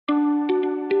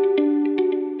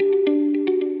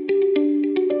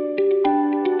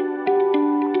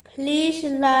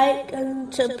like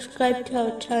and subscribe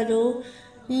to our channel.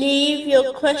 Leave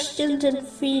your questions and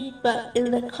feedback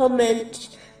in the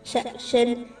comments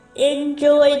section.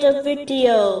 Enjoy the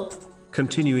video.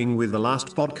 Continuing with the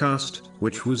last podcast,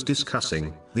 which was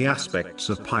discussing the aspects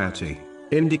of piety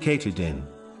indicated in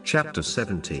chapter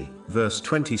 70, verse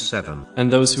 27.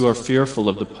 And those who are fearful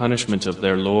of the punishment of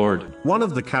their Lord. One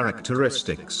of the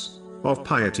characteristics of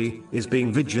piety is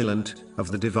being vigilant of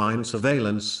the divine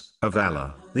surveillance of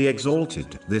Allah, the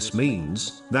Exalted. This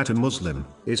means that a Muslim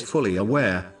is fully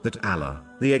aware that Allah,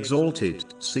 the Exalted,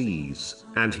 sees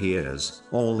and hears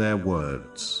all their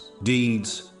words,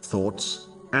 deeds, thoughts,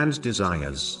 and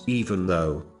desires. Even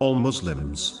though all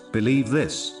Muslims believe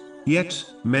this, yet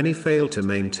many fail to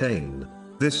maintain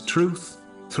this truth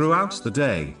throughout the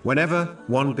day. Whenever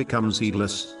one becomes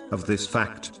heedless of this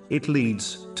fact, it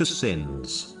leads to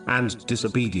sins and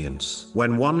disobedience.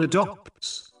 When one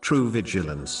adopts true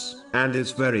vigilance and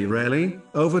is very rarely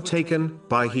overtaken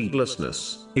by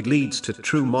heedlessness, it leads to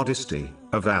true modesty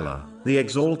of Allah, the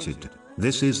Exalted.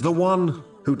 This is the one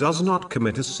who does not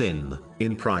commit a sin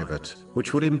in private,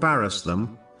 which would embarrass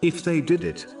them if they did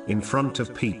it in front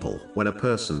of people. When a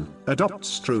person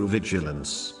adopts true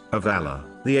vigilance of Allah,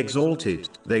 the Exalted,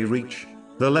 they reach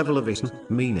the level of ihsan,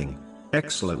 meaning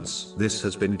excellence. This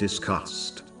has been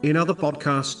discussed in other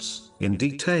podcasts in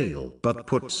detail, but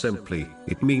put simply,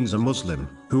 it means a Muslim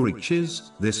who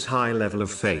reaches this high level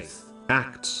of faith,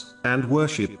 acts and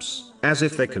worships as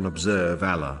if they can observe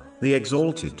Allah, the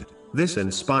Exalted. This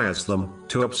inspires them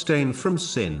to abstain from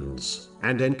sins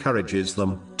and encourages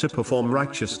them to perform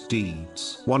righteous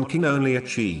deeds. One can only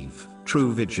achieve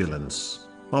true vigilance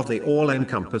of the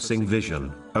all-encompassing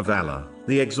vision of Allah,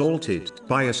 the Exalted,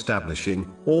 by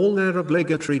establishing all their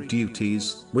obligatory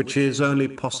duties, which is only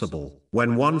possible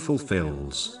when one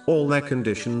fulfills all their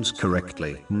conditions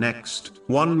correctly. Next,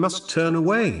 one must turn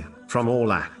away from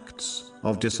all acts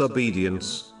of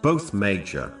disobedience, both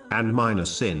major and minor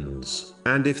sins,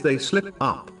 and if they slip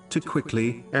up, to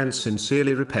quickly and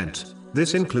sincerely repent.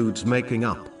 This includes making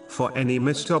up for any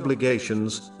missed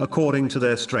obligations according to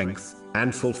their strength,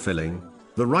 and fulfilling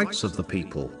the rights of the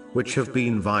people which have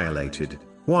been violated.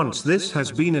 Once this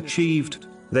has been achieved,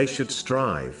 they should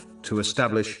strive to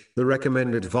establish the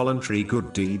recommended voluntary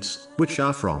good deeds, which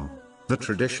are from the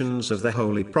traditions of the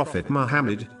Holy Prophet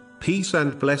Muhammad, peace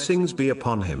and blessings be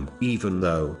upon him. Even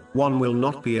though one will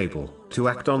not be able to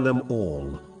act on them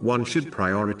all, one should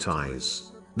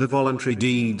prioritize the voluntary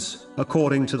deeds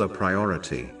according to the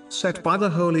priority set by the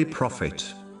Holy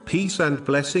Prophet, peace and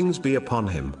blessings be upon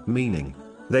him, meaning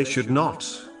they should not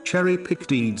cherry-pick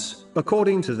deeds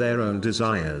according to their own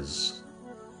desires.